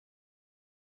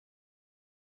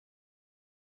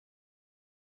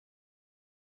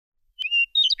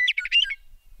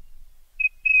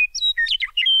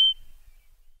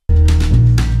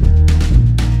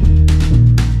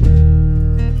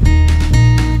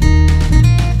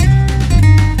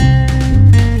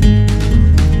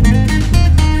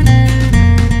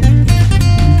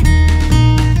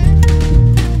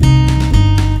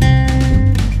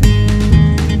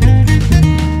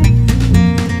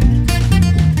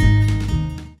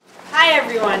Hi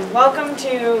everyone, welcome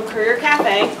to Career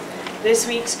Cafe. This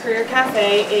week's Career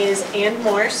Cafe is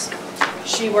Morse.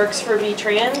 She works for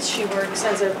V-Trans. She works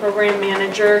as a program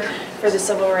manager for the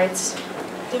Civil Rights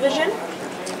Division.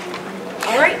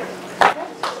 All right.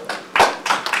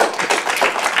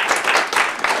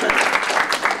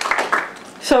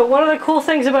 So one of the cool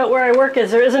things about where I work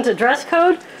is there isn't a dress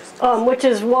code, which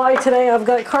is why today I've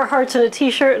got Carhartts and a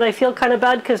t-shirt, and I feel kind of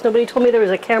bad because nobody told me there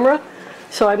was a camera.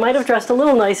 So I might have dressed a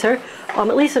little nicer,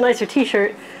 at least a nicer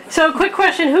t-shirt. So quick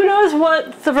question, who knows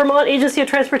what the Vermont Agency of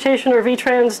Transportation, or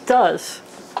V-Trans, does?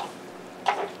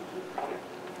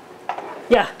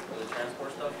 Yeah? The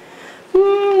transport stuff?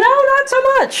 No, not so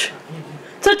much.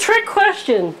 It's a trick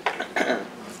question.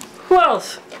 Who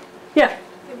else? Yeah?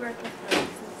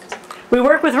 We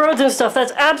work with roads and stuff.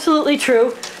 That's absolutely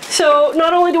true. So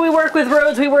not only do we work with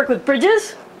roads, we work with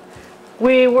bridges.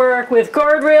 We work with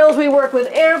guardrails. We work with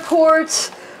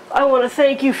airports. I want to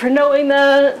thank you for knowing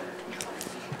that.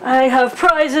 I have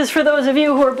prizes for those of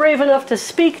you who are brave enough to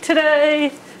speak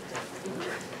today,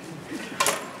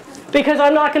 because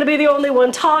I'm not going to be the only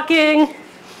one talking.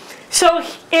 So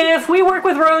if we work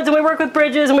with roads and we work with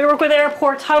bridges and we work with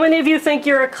airports, how many of you think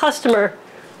you're a customer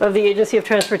of the Agency of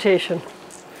Transportation?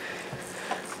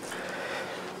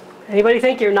 Anybody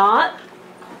think you're not?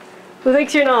 Who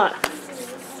thinks you're not?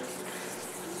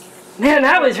 Man,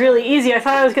 that was really easy. I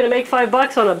thought I was going to make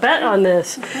 $5 on a bet on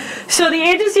this. So the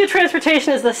Agency of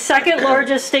Transportation is the second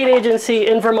largest state agency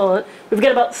in Vermont. We've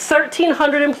got about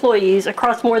 1,300 employees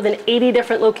across more than 80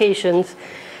 different locations.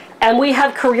 And we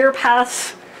have career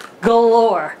paths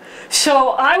galore. So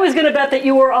I was going to bet that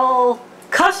you were all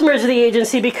customers of the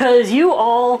agency because you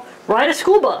all ride a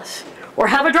school bus, or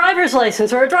have a driver's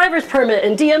license or a driver's permit,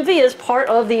 and DMV is part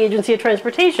of the Agency of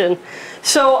Transportation.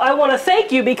 So I want to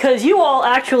thank you because you all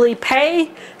actually pay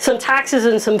some taxes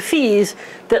and some fees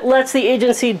that lets the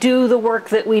agency do the work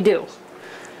that we do.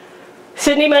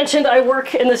 Sydney mentioned I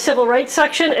work in the civil rights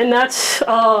section, and that's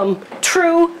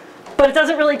true, but it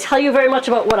doesn't really tell you very much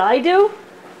about what I do.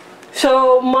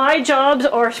 So my jobs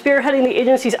are spearheading the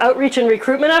agency's outreach and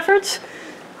recruitment efforts.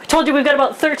 I told you we've got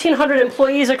about 1,300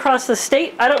 employees across the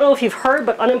state. I don't know if you've heard,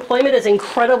 but unemployment is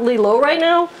incredibly low right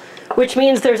now, which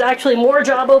means there's actually more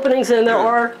job openings than there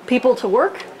are people to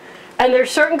work. And there's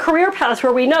certain career paths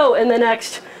where we know in the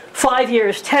next 5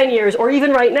 years, 10 years, or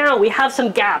even right now, we have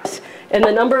some gaps in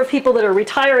the number of people that are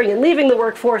retiring and leaving the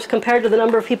workforce compared to the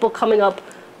number of people coming up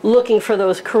looking for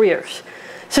those careers.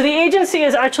 So the agency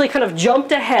has actually kind of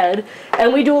jumped ahead,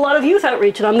 and we do a lot of youth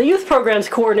outreach, and I'm the youth programs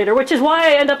coordinator, which is why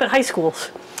I end up at high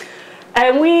schools.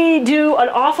 And we do an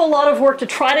awful lot of work to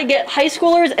try to get high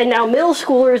schoolers and now middle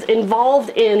schoolers involved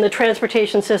in the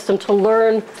transportation system to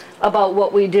learn about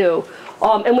what we do.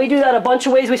 And we do that a bunch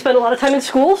of ways. We spend a lot of time in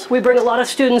schools. We bring a lot of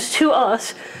students to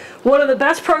us. One of the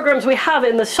best programs we have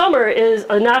in the summer is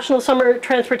a National Summer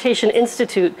Transportation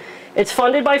Institute. It's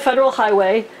funded by Federal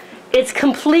Highway. It's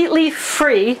completely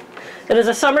free. And as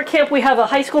a summer camp, we have a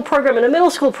high school program and a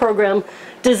middle school program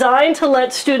designed to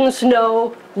let students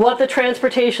know what the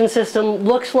transportation system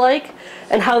looks like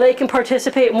and how they can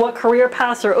participate and what career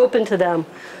paths are open to them.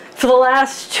 For the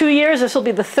last 2 years, this will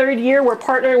be the third year, we're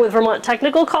partnering with Vermont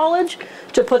Technical College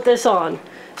to put this on.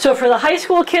 So for the high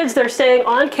school kids, they're staying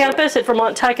on campus at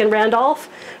Vermont Tech in Randolph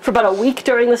for about a week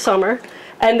during the summer.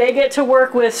 And they get to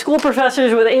work with school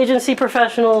professors, with agency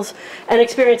professionals, and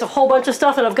experience a whole bunch of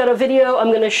stuff. And I've got a video I'm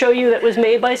going to show you that was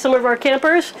made by some of our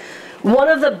campers. One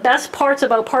of the best parts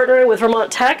about partnering with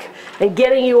Vermont Tech and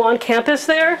getting you on campus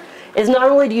there is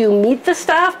not only do you meet the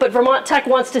staff, but Vermont Tech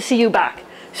wants to see you back.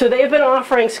 So they've been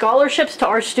offering scholarships to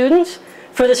our students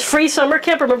for this free summer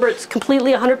camp. Remember, it's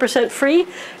completely 100% free.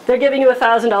 They're giving you a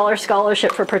 $1,000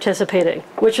 scholarship for participating,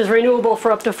 which is renewable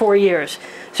for up to 4 years.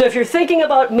 So if you're thinking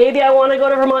about maybe I want to go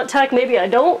to Vermont Tech, maybe I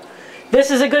don't,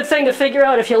 this is a good thing to figure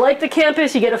out. If you like the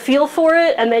campus, you get a feel for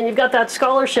it, and then you've got that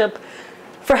scholarship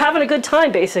for having a good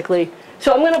time, basically.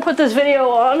 So I'm going to put this video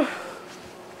on.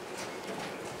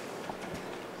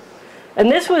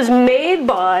 And this was made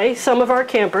by some of our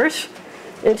campers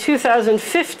in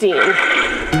 2015.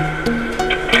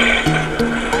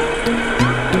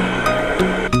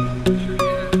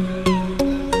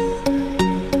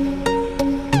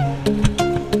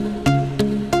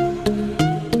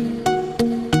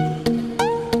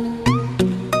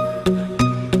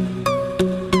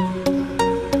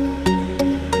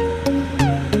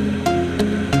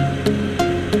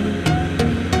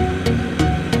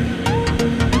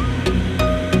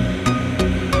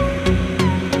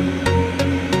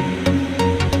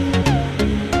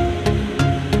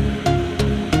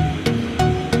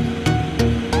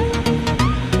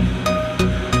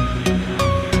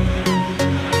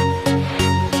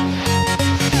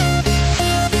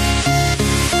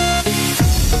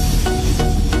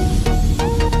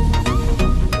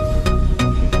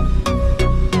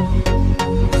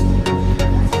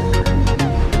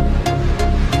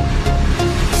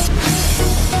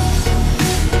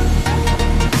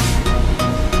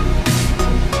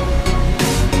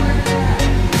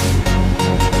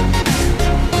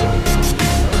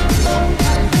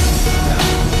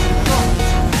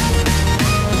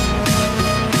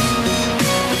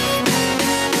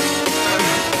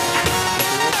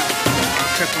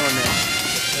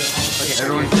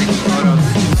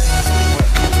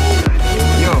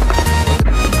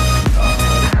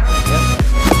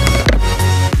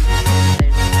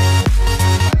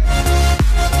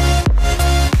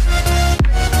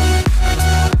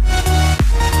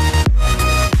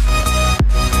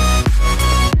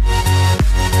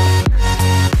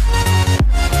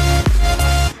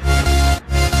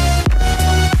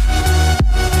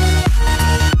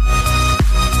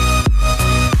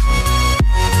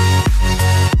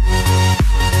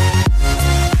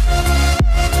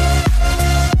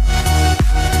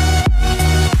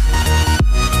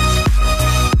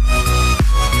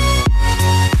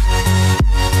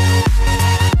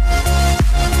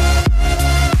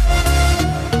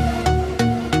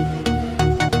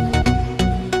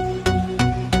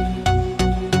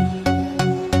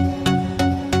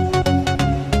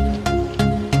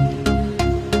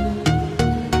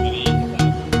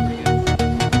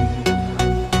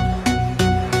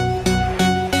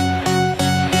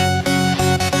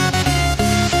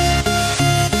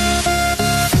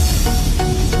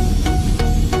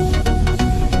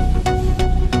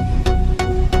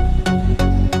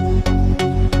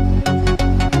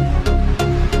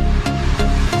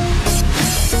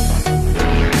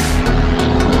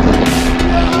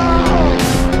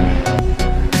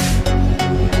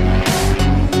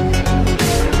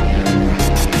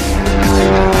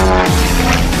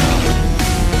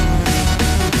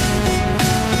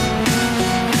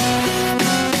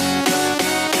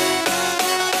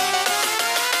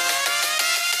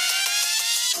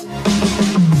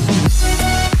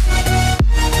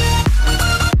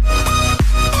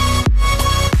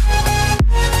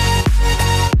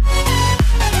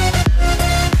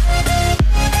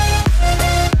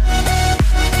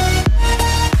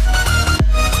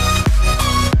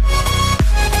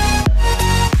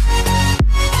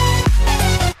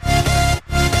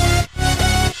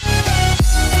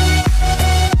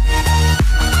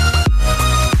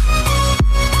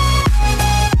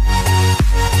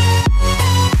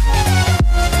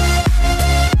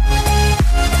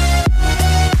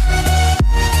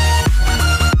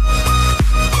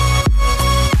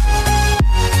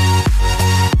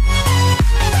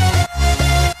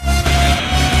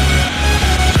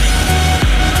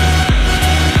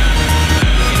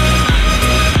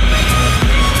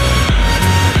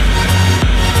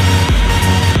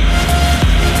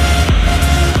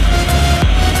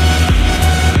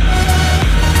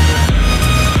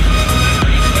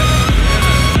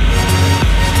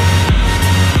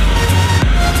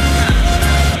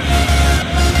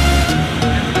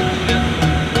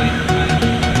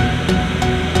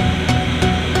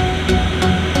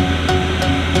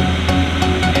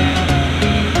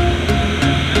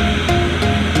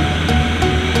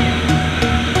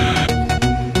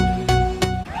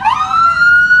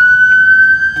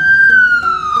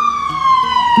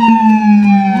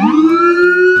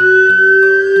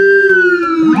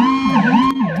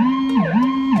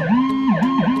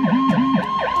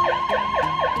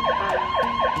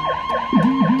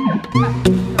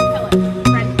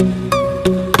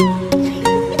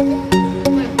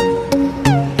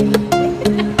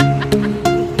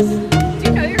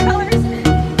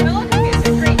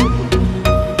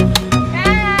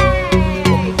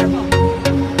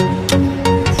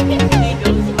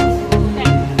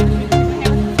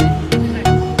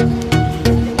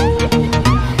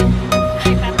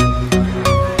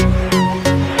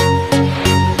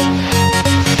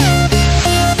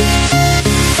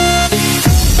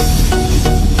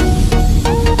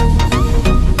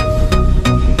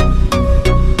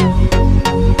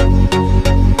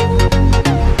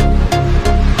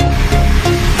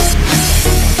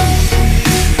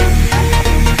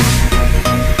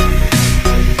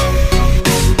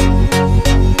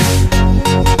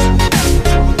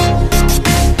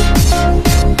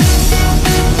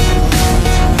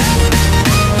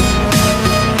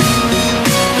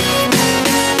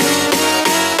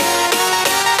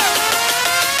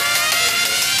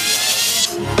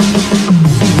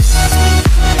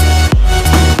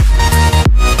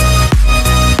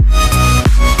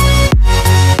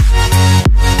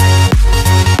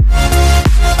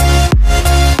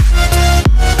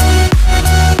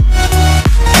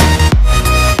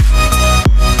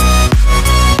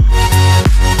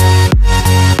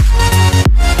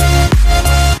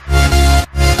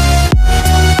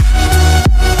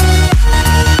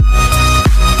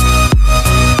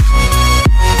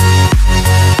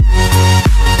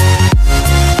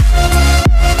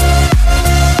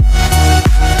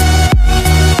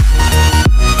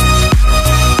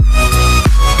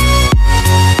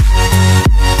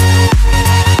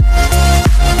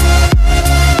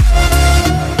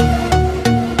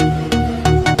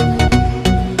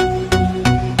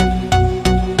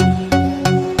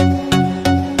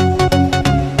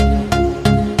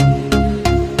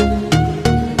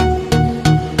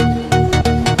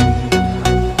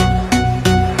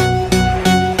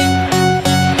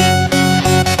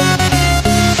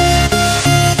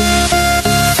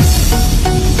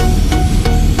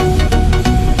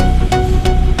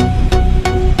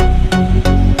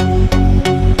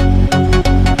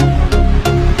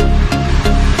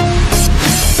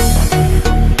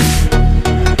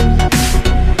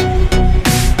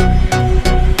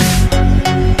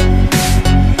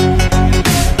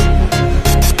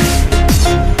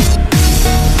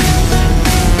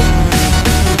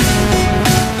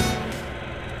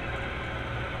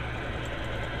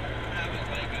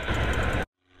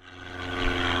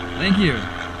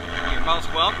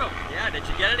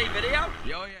 any video?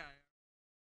 Oh, yeah.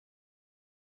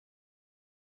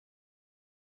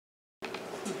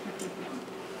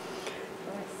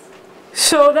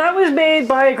 So that was made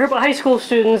by a group of high school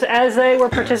students as they were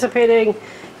participating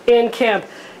in camp.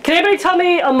 Can anybody tell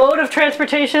me a mode of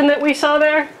transportation that we saw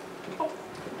there?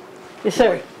 Yes,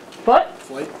 sir. What?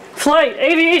 Flight. Flight.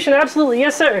 Aviation, absolutely.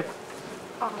 Yes, sir.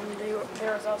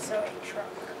 There was also a truck.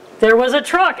 There was a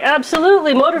truck,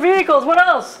 absolutely. Motor vehicles. What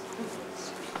else?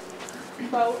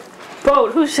 Boat.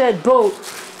 Boat. Who said boat?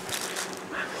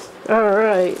 All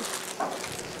right.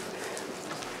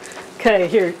 Okay,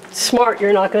 here, smart.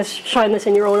 You're not going to shine this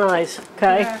in your own eyes,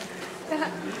 okay?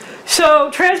 So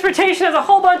transportation has a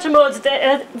whole bunch of modes.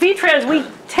 At V-Trans, we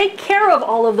take care of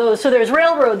all of those. So there's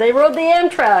railroad. They rode the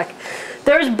Amtrak.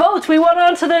 There's boats. We went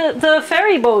on to the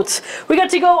ferry boats. We got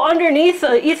to go underneath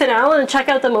Ethan Allen and check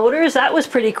out the motors. That was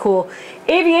pretty cool.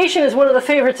 Aviation is one of the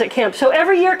favorites at camp. So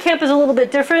every year camp is a little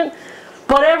bit different.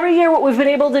 But every year what we've been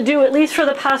able to do, at least for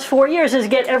the past 4 years, is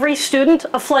get every student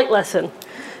a flight lesson.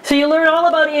 So you learn all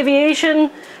about aviation,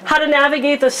 how to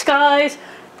navigate the skies.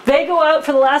 They go out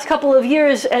for the last couple of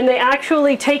years and they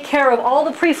actually take care of all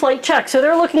the pre-flight checks. So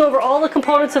they're looking over all the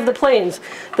components of the planes.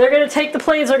 They're going to take the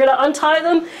planes, they're going to untie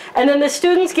them, and then the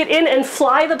students get in and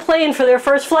fly the plane for their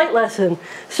first flight lesson.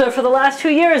 So for the last 2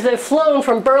 years, they've flown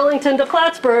from Burlington to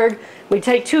Plattsburgh. We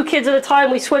take 2 kids at a time,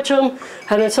 we switch them,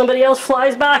 and then somebody else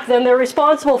flies back. Then they're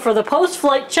responsible for the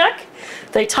post-flight check.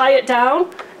 They tie it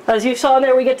down. As you saw in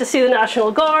there, we get to see the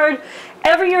National Guard.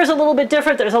 Every year is a little bit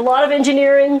different. There's a lot of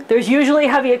engineering. There's usually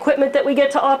heavy equipment that we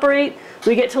get to operate.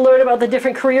 We get to learn about the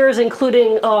different careers,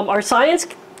 including our science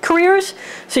careers.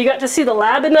 So you got to see the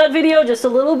lab in that video just a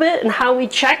little bit and how we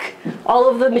check all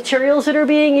of the materials that are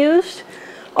being used.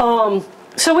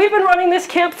 So we've been running this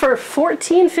camp for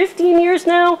 14, 15 years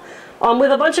now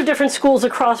with a bunch of different schools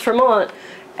across Vermont.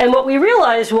 And what we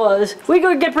realized was we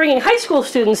could get bringing high school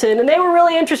students in, and they were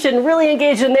really interested and really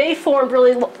engaged, and they formed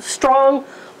really strong,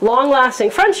 long-lasting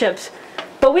friendships.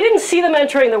 But we didn't see them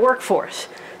entering the workforce.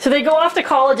 So they'd go off to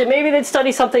college, and maybe they'd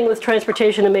study something with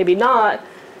transportation and maybe not.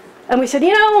 And we said,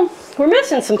 you know, we're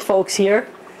missing some folks here.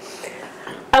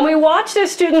 And we watched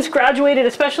as students graduated,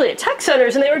 especially at tech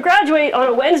centers, and they would graduate on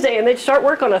a Wednesday, and they'd start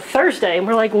work on a Thursday. And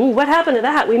we're like, what happened to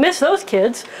that? We miss those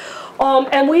kids.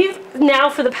 And we've now,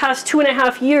 for the past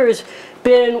 2.5 years,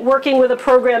 been working with a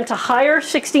program to hire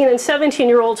 16 and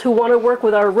 17-year-olds who want to work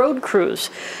with our road crews,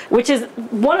 which is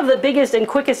one of the biggest and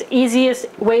quickest, easiest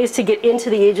ways to get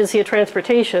into the Agency of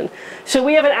Transportation. So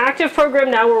we have an active program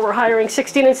now where we're hiring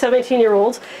 16 and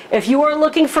 17-year-olds. If you are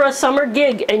looking for a summer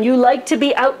gig and you like to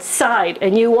be outside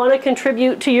and you want to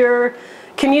contribute to your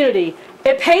community,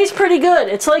 it pays pretty good.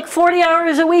 It's like 40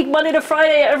 hours a week, Monday to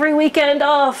Friday, every weekend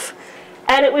off.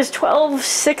 And it was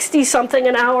 $12.60 something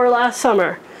an hour last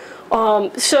summer.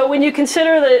 So when you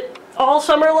consider that all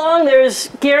summer long there's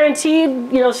guaranteed,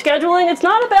 scheduling, it's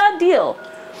not a bad deal.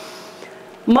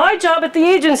 My job at the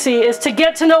agency is to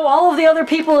get to know all of the other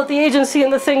people at the agency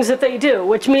and the things that they do,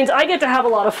 which means I get to have a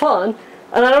lot of fun,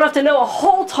 and I don't have to know a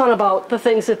whole ton about the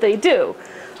things that they do.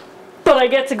 But I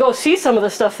get to go see some of the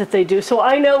stuff that they do. So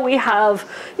I know we have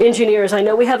engineers, I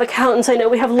know we have accountants, I know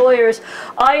we have lawyers,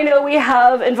 I know we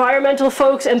have environmental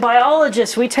folks and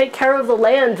biologists. We take care of the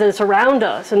land that's around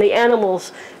us and the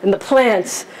animals and the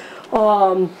plants.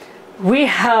 We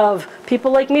have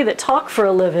people like me that talk for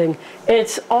a living.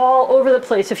 It's all over the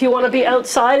place. If you want to be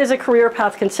outside as a career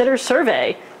path, consider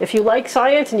survey. If you like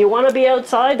science and you want to be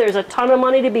outside, there's a ton of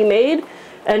money to be made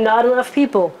and not enough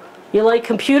people. You like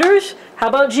computers? How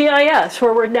about GIS,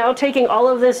 where we're now taking all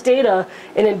of this data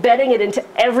and embedding it into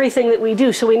everything that we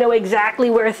do so we know exactly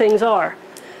where things are?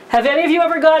 Have any of you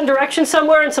ever gotten directions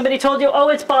somewhere and somebody told you, oh,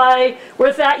 it's by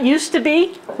where that used to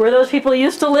be, where those people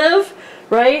used to live,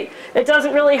 right? It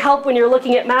doesn't really help when you're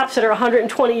looking at maps that are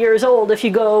 120 years old if you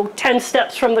go 10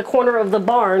 steps from the corner of the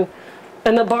barn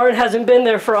and the barn hasn't been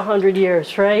there for 100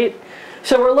 years, right?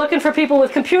 So we're looking for people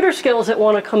with computer skills that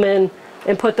want to come in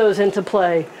and put those into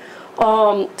play.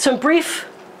 Some brief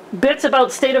bits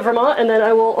about state of Vermont, and then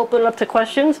I will open it up to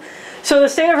questions. So the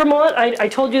state of Vermont, I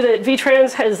told you that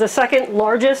V-Trans is the second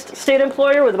largest state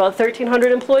employer with about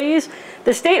 1,300 employees.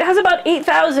 The state has about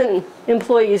 8,000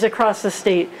 employees across the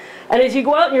state. And as you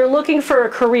go out and you're looking for a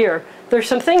career, there's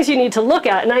some things you need to look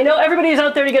at. And I know everybody's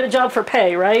out there to get a job for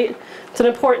pay, right? It's an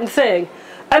important thing.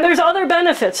 And there's other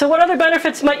benefits. So what other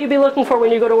benefits might you be looking for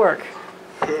when you go to work?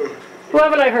 Who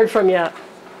haven't I heard from yet?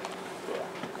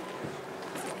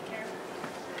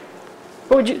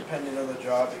 What would you? Depending on the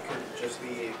job, it could just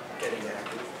be getting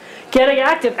active. Getting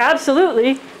active,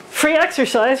 absolutely. Free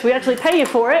exercise, we actually pay you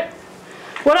for it.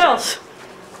 What else?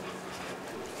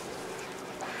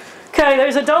 Okay,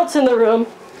 there's adults in the room.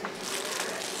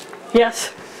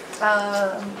 Yes?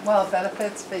 Well,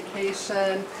 benefits,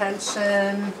 vacation,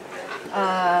 pension,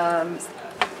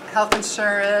 health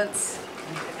insurance.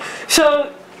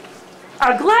 So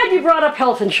I'm glad you brought up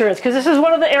health insurance, because this is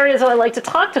one of the areas that I like to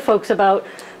talk to folks about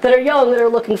that are young, that are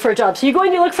looking for a job. So you go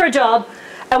and you look for a job,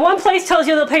 and one place tells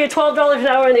you they'll pay you $12 an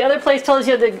hour, and the other place tells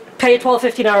you they pay you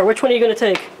 $12.50 an hour. Which one are you going to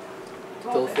take?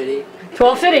 $12.50.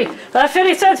 $12.50. That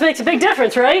 50 cents makes a big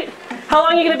difference, right? How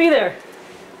long are you going to be there?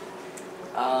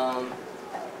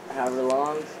 However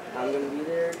long I'm going to be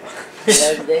there.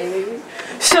 Every day, maybe.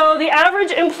 So the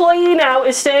average employee now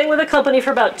is staying with a company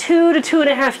for about 2 to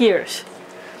 2.5 years.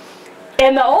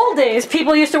 In the old days,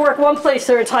 people used to work one place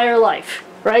their entire life,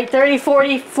 right? 30,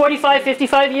 40, 45,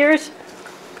 55 years.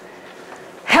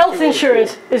 Health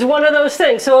insurance is one of those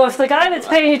things. So if the guy that's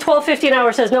paying you $12.50 an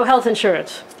hour says no health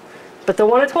insurance, but the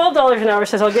one at $12 an hour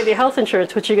says I'll give you health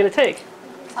insurance, which are you going to take?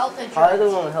 Health insurance. Probably the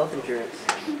one with health insurance.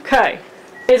 Okay.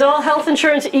 Is all health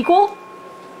insurance equal?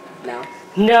 No.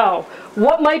 No.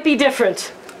 What might be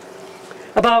different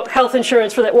about health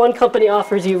insurance for that one company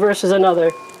offers you versus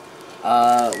another?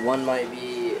 One might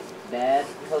be bad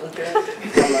health insurance.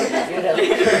 One might be good health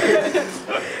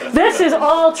insurance. This is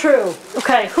all true.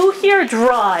 Okay, who here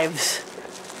drives?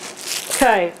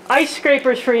 Okay, ice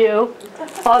scrapers for you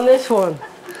on this one.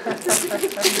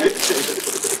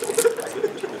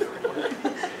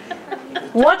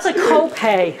 What's a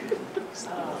copay?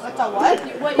 What's a what?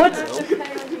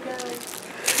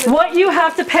 What you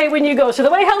have to pay when you go. So the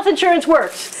way health insurance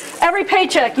works, every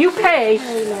paycheck you pay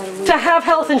to have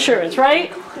health insurance,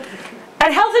 right?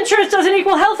 And health insurance doesn't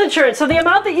equal health insurance. So the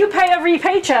amount that you pay every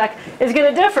paycheck is going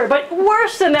to differ. But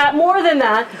worse than that, more than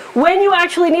that, when you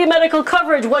actually need medical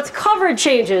coverage, what's covered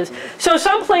changes. So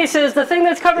some places, the thing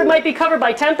that's covered might be covered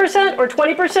by 10% or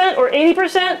 20% or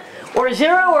 80% or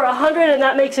 0 or 100, and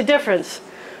that makes a difference.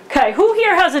 Okay, who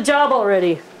here has a job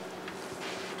already?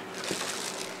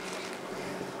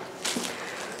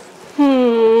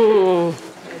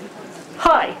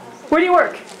 Hi, where do you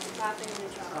work?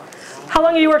 How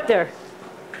long have you worked there?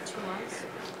 2 months.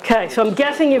 Okay, so I'm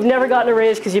guessing you've never gotten a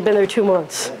raise because you've been there 2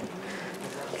 months.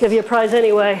 Give you a prize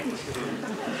anyway.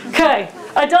 Okay,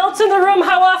 adults in the room,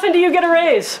 how often do you get a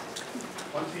raise?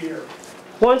 Once a year.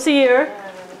 Once a year.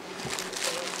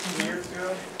 2 years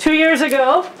ago. 2 years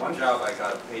ago. One job I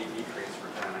got a pay decrease for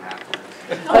 10.5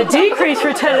 years. A decrease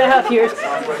for 10.5 years.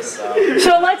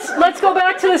 So let's go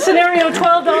back to the scenario,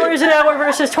 $12 an hour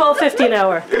versus $12.50 an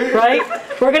hour, right?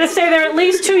 We're going to stay there at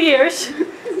least 2 years,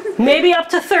 maybe up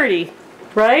to 30,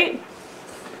 right?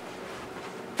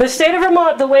 The state of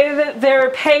Vermont, the way that their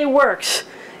pay works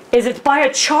is it's by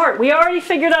a chart. We already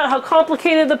figured out how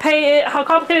complicated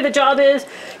the job is.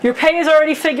 Your pay is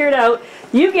already figured out.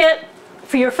 You get,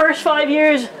 for your first 5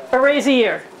 years, a raise a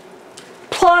year,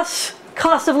 plus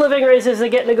cost of living raises that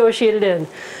get negotiated in.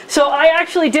 So I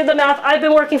actually did the math. I've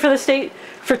been working for the state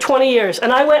for 20 years,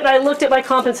 and I went and I looked at my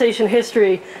compensation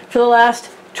history for the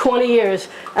last 20 years,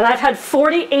 and I've had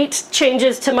 48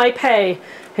 changes to my pay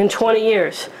in 20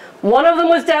 years. One of them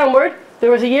was downward. There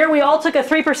was a year we all took a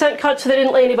 3% cut so they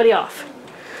didn't lay anybody off,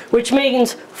 which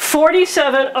means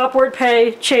 47 upward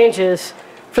pay changes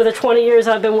for the 20 years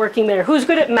I've been working there. Who's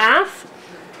good at math?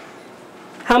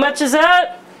 How much is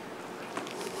that?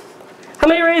 How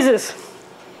many raises?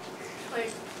 Like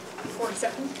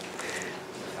 47.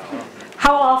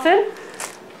 How often?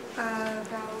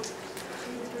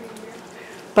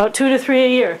 About 2 to 3 a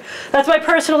year. That's my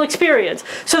personal experience.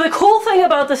 So the cool thing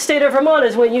about the state of Vermont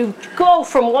is when you go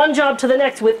from one job to the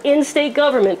next within state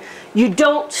government, you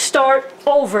don't start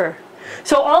over.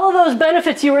 So all of those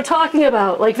benefits you were talking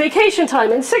about, like vacation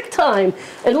time and sick time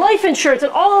and life insurance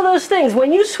and all of those things,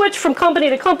 when you switch from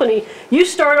company to company, you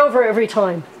start over every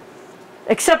time.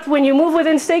 Except when you move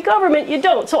within state government, you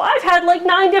don't. So I've had like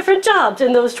 9 different jobs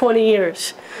in those 20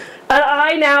 years. And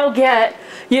I now get,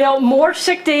 more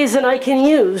sick days than I can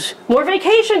use, more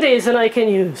vacation days than I can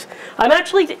use. I'm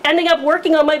actually ending up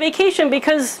working on my vacation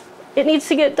because it needs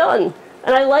to get done.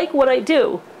 And I like what I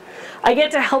do. I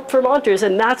get to help Vermonters,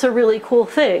 and that's a really cool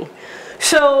thing.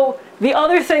 So the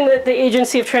other thing that the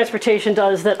Agency of Transportation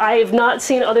does that I have not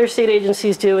seen other state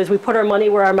agencies do is we put our money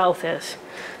where our mouth is.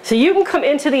 So you can come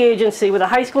into the agency with a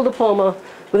high school diploma,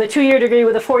 with a 2-year degree,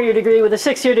 with a 4-year degree, with a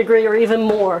 6-year degree, or even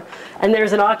more, and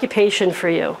there's an occupation for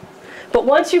you. But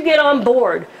once you get on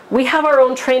board, we have our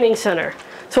own training center.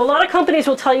 So a lot of companies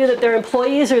will tell you that their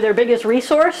employees are their biggest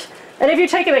resource. And if you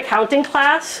take an accounting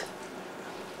class,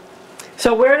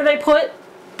 so where do they put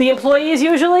the employees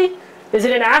usually? Is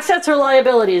it in assets or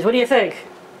liabilities? What do you think?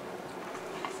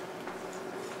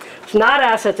 It's not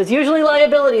assets. It's usually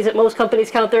liabilities that most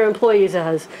companies count their employees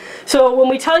as. So when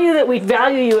we tell you that we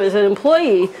value you as an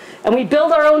employee, and we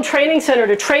build our own training center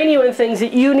to train you in things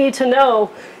that you need to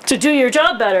know to do your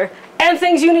job better, and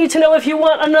things you need to know if you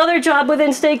want another job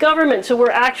within state government. So we're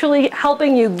actually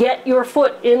helping you get your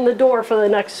foot in the door for the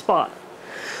next spot.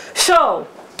 So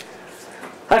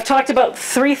I've talked about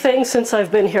 3 things since I've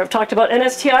been here. I've talked about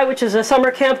NSTI, which is a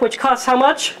summer camp, which costs how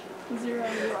much?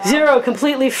 Zero,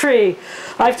 completely free.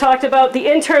 I've talked about the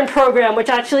intern program, which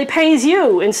actually pays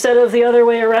you instead of the other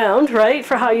way around, right,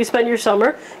 for how you spend your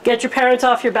summer. Get your parents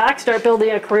off your back, start building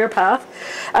a career path.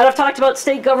 And I've talked about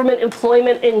state government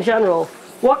employment in general.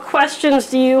 What questions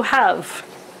do you have?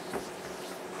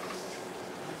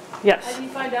 Yes? How do you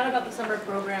find out about the summer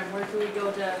program? Where can we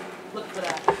go to look for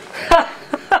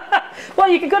that? Well,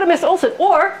 you could go to Miss Olson,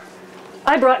 or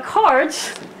I brought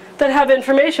cards that have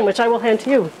information, which I will hand to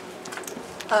you.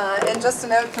 And just a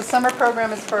note, the summer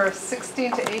program is for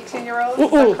 16 to 18-year-olds,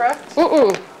 is that correct?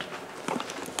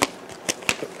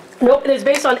 Nope, it is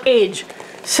based on age.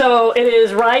 So it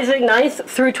is rising 9th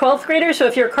through 12th graders. So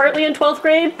if you're currently in 12th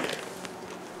grade,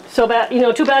 so bad, you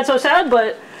know, too bad, so sad.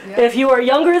 But if you are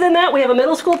younger than that, we have a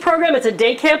middle school program. It's a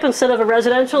day camp instead of a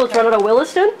residential. It's run out of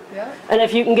Williston. Yeah. And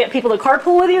if you can get people to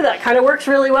carpool with you, that kind of works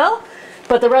really well.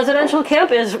 But the residential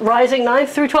camp is rising 9th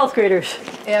through 12th graders.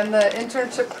 And the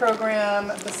internship program,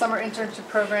 the summer internship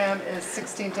program is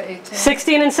 16 to 18?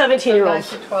 16 and 17-year-olds.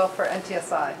 So 9 to 12 for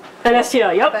NTSI. And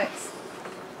STI, yep. Thanks.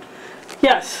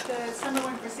 Yes. The summer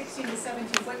one for 16 to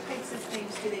 17, what types of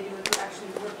things do they do if they're actually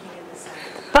working in the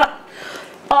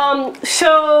summer?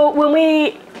 So when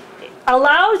we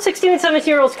allowed 16 and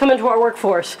 17-year-olds to come into our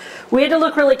workforce, we had to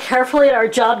look really carefully at our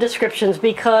job descriptions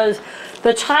because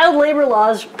the child labor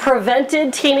laws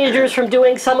prevented teenagers from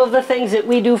doing some of the things that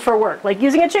we do for work, like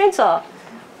using a chainsaw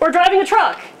or driving a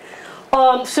truck.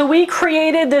 So we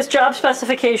created this job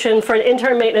specification for an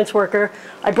intern maintenance worker.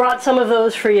 I brought some of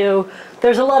those for you.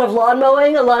 There's a lot of lawn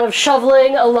mowing, a lot of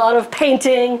shoveling, a lot of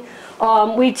painting.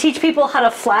 We teach people how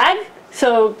to flag,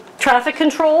 so traffic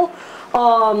control.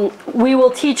 We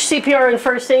will teach CPR and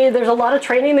first aid. There's a lot of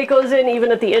training that goes in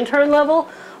even at the intern level.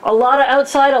 A lot of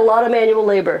outside, a lot of manual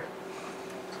labor.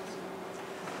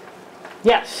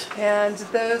 Yes? And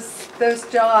those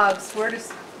jobs,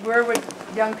 where would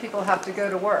young people have to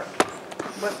go to work?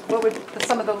 What would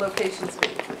some of the locations be?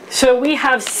 So we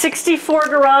have 64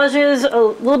 garages, a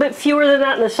little bit fewer than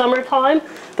that in the summertime.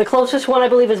 The closest one I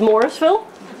believe is Morrisville.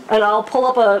 And I'll pull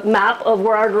up a map of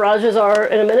where our garages are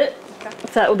in a minute,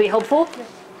 if that would be helpful.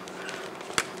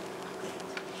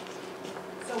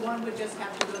 So one would just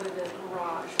have to go to the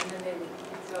garage and then they would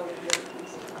go with the other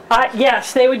pieces.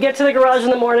 Yes, they would get to the garage in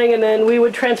the morning and then we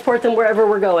would transport them wherever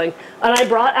we're going. And I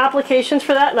brought applications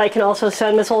for that, and I can also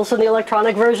send Ms. Olson the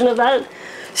electronic version of that.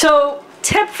 So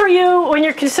tip for you when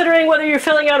you're considering whether you're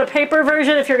filling out a paper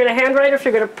version, if you're going to handwrite or if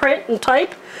you're going to print and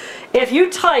type, if you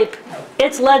type,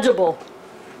 it's legible.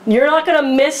 You're not going to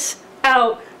miss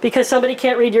out because somebody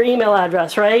can't read your email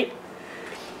address, right?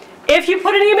 If you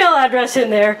put an email address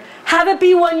in there, have it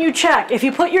be one you check. If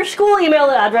you put your school email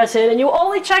address in and you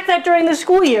only check that during the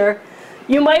school year,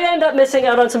 you might end up missing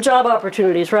out on some job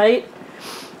opportunities, right?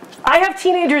 I have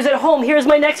teenagers at home. Here's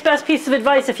my next best piece of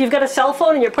advice. If you've got a cell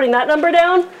phone and you're putting that number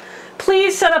down,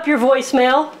 please set up your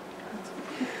voicemail.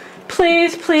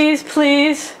 Please, please,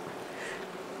 please.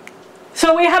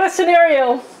 So we had a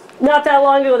scenario not that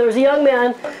long ago. There was a young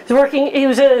man who was working, he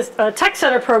was in a tech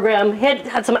center program. He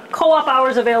had some co-op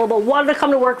hours available, wanted to come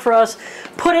to work for us,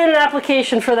 put in an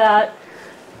application for that.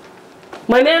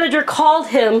 My manager called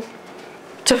him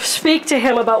to speak to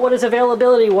him about what his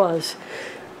availability was.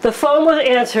 The phone was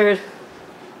answered,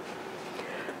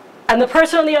 and the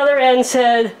person on the other end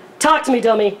said, "Talk to me,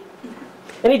 dummy."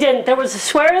 And he didn't. There was a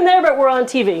swear in there, but we're on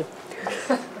TV.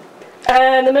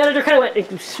 And the manager kind of went,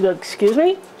 "Excuse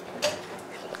me?"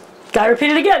 Guy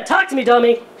repeated again, "Talk to me,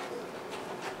 dummy."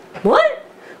 What?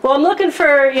 "Well, I'm looking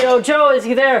for, you know, Joe, is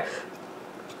he there?"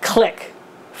 Click.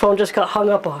 Phone just got hung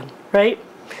up on, right?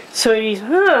 So he,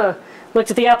 looked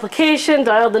at the application,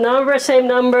 dialed the number, same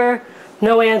number,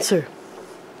 no answer.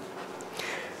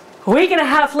 A week and a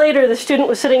half later, the student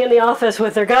was sitting in the office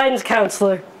with their guidance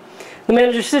counselor. The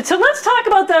manager said, "So let's talk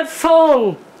about that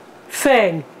phone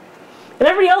thing." And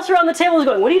everybody else around the table was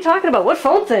going, "What are you talking about? What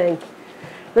phone thing?"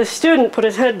 The student put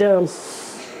his head down.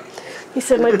 He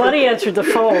said, "My buddy answered the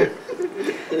phone."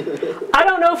 I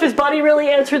don't know if his buddy really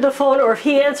answered the phone or if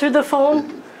he answered the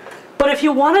phone, but if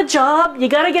you want a job, you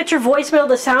got to get your voicemail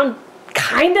to sound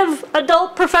kind of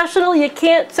adult professional. You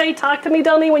can't say, "Talk to me,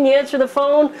 dummy," when you answer the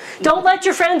phone. Don't let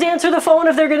your friends answer the phone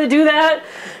if they're going to do that,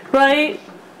 right?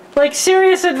 Like,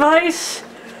 serious advice.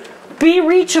 Be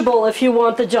reachable if you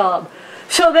want the job.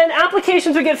 So then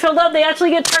applications would get filled out, they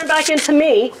actually get turned back into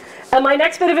me. And my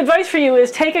next bit of advice for you is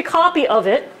take a copy of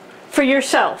it for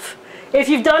yourself. If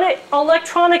you've done it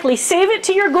electronically, save it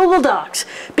to your Google Docs,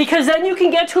 because then you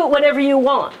can get to it whenever you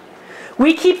want.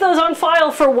 We keep those on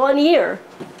file for 1 year.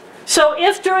 So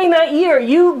if during that year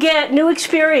you get new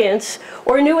experience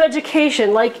or new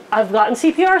education, like I've gotten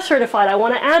CPR certified, I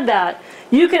want to add that,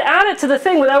 you can add it to the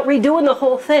thing without redoing the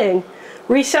whole thing.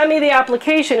 Resend me the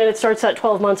application and it starts at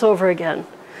 12 months over again.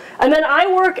 And then I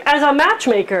work as a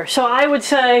matchmaker. So I would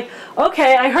say,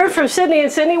 okay, I heard from Sydney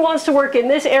and Sydney wants to work in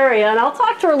this area, and I'll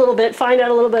talk to her a little bit, find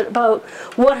out a little bit about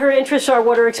what her interests are,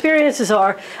 what her experiences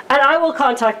are, and I will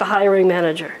contact the hiring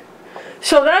manager.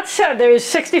 So that said, there's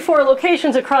 64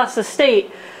 locations across the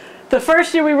state. The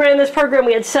first year we ran this program,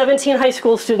 we had 17 high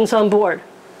school students on board.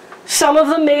 Some of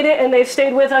them made it and they've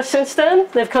stayed with us since then.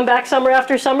 They've come back summer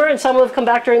after summer, and some have come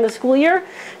back during the school year.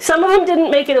 Some of them didn't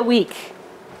make it a week.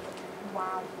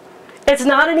 Wow. It's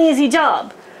not an easy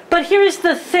job. But here's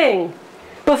the thing.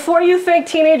 Before you think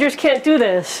teenagers can't do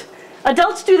this,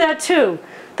 adults do that too.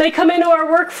 They come into our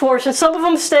workforce and some of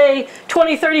them stay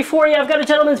 20, 30, 40. I've got a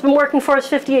gentleman who's been working for us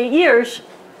 58 years,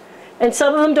 and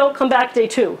some of them don't come back day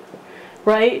 2,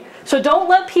 right? So don't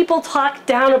let people talk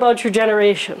down about your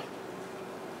generation.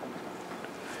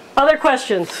 Other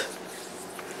questions?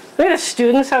 I think the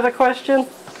students have a question.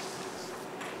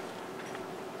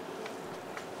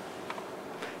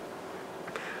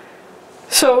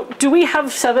 So do we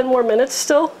have 7 more minutes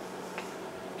still?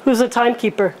 Who's the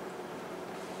timekeeper?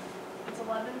 It's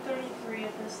 11:33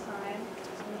 at this time,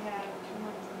 so we have 2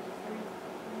 more, 3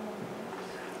 more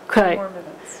minutes. Okay. More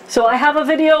minutes. So I have a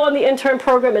video on the intern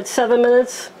program at 7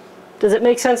 minutes. Does it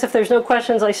make sense if there's no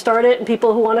questions, I start it, and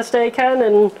people who want to stay can,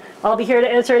 and I'll be here to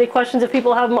answer any questions if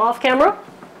people have them off camera?